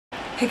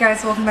Hey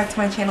guys, welcome back to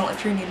my channel.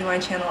 If you're new to my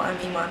channel, I'm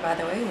Emon, by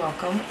the way,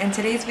 welcome. In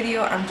today's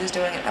video, I'm just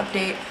doing an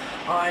update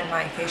on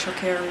my facial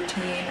care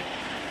routine.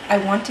 I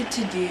wanted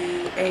to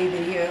do a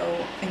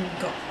video and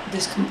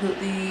just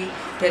completely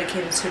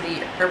dedicated to the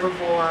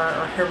herbivore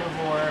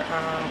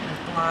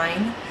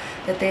line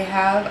that they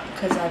have,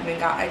 because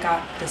I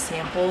got the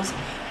samples,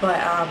 but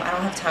I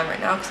don't have time right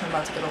now because I'm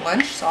about to go to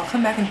lunch, so I'll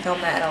come back and film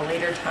that at a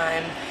later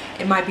time.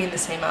 It might be in the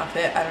same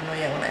outfit, I don't know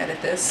yet. When I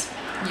edit this,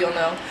 you'll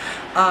know.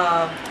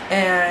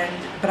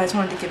 But I just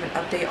wanted to give an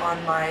update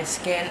on my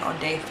skin on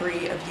day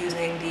 3 of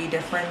using the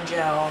Differin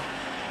Gel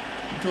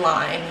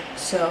Line.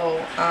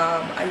 So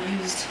I'm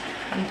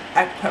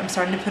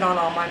starting to put on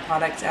all my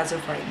products as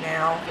of right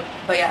now.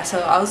 But yeah, so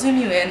I'll zoom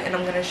you in and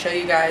I'm going to show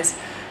you guys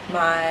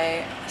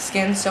my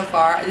skin so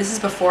far. This is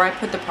before I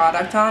put the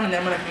product on, and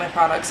then I'm going to put my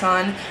products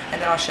on, and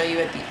then I'll show you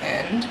at the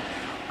end.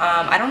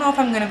 I don't know if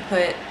I'm going to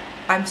put,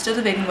 I'm still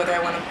debating whether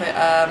I want to put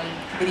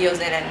videos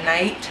in at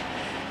night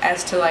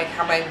as to like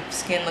how my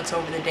skin looks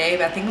over the day,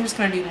 but I think I'm just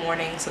going to do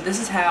morning. So this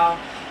is how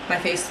my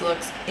face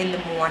looks in the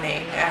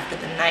morning after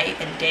the night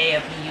and day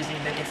of me using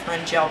the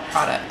Differin Gel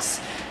products.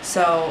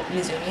 So let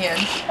me zoom in.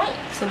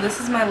 So this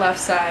is my left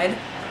side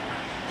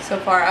so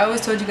far. I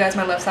always told you guys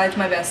my left side is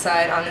my best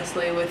side,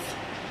 honestly, with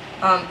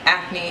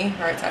acne.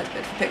 Right side's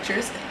good for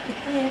pictures.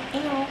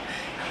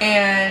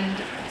 And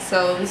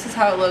so this is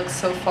how it looks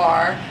so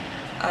far.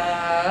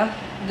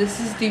 This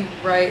is the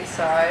right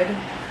side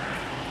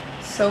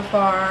so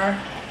far.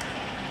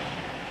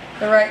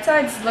 The right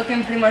side's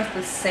looking pretty much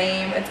the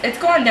same. It's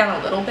going down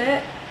a little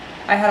bit.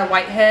 I had a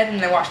whitehead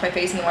and I washed my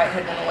face and the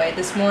whitehead went away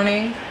this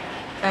morning.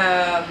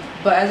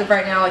 But as of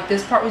right now, like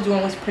this part was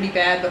pretty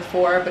bad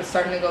before, but it's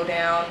starting to go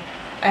down.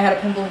 I had a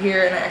pimple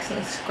here and I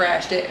accidentally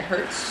scratched it. It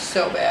hurts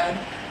so bad.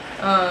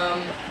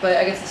 But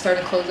I guess it's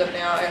starting to close up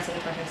now. I got some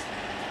questions.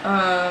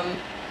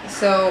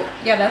 So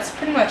yeah, that's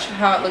pretty much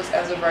how it looks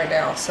as of right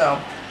now. So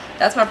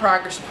that's my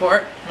progress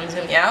report. I'm gonna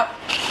zoom you out.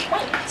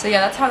 So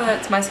yeah, that's how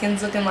my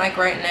skin's looking like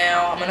right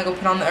now. I'm gonna go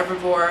put on the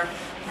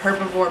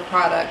herbivore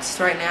products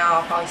right now.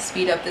 I'll probably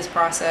speed up this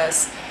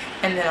process,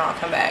 and then I'll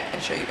come back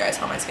and show you guys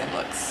how my skin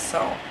looks.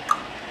 So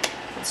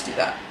let's do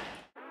that.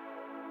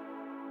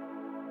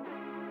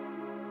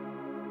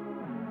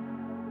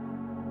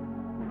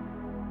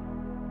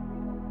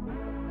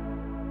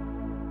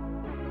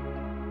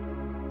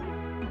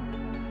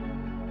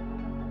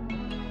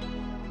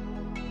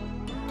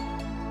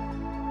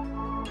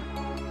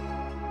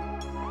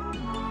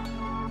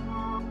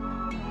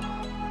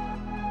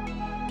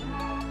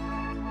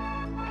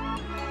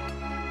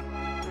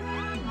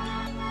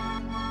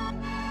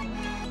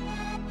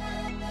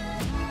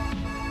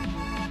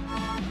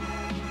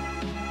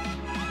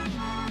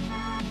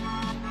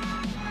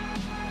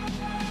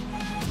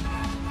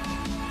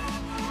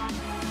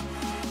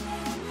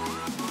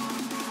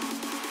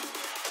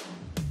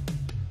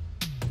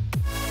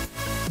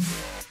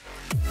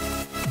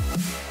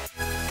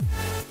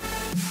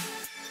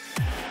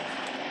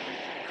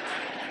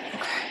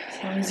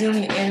 I'm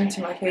zooming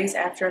into my face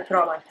after I put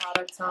all my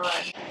products on.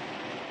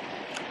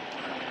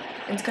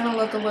 It's gonna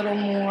look a little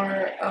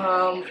more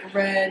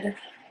red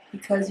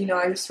because, you know,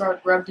 I just sort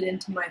of rubbed it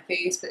into my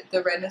face, but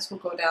the redness will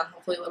go down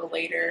hopefully a little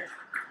later.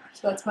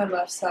 So that's my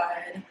left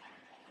side.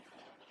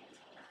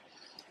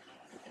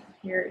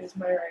 Here is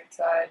my right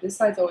side. This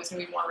side's always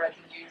gonna be more red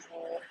than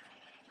usual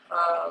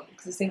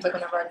because it seems like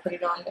whenever I put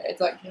it on, it's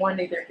like one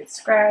either it gets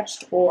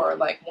scratched or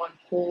like one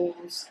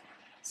pulls.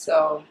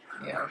 So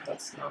yeah,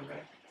 that's normal.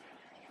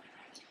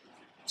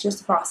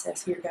 Just a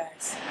process here,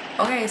 guys.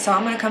 Okay, so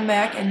I'm gonna come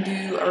back and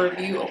do a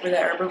review over the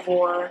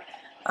herbivore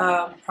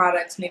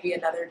products maybe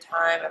another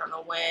time. I don't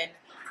know when,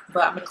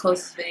 but I'm gonna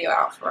close this video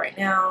out for right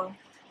now.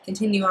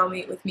 Continue on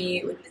with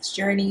me with this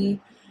journey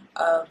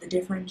of the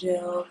Differin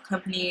Gel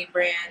company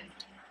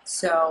brand.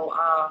 So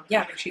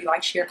yeah, make sure you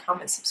like, share,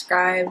 comment,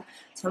 subscribe.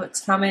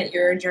 Comment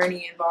your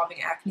journey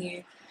involving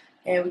acne,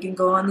 and we can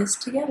go on this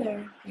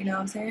together, you know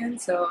what I'm saying?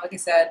 So like I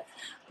said,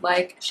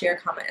 like, share,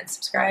 comment, and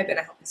subscribe, and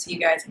I hope to see you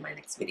guys in my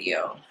next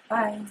video.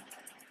 Bye!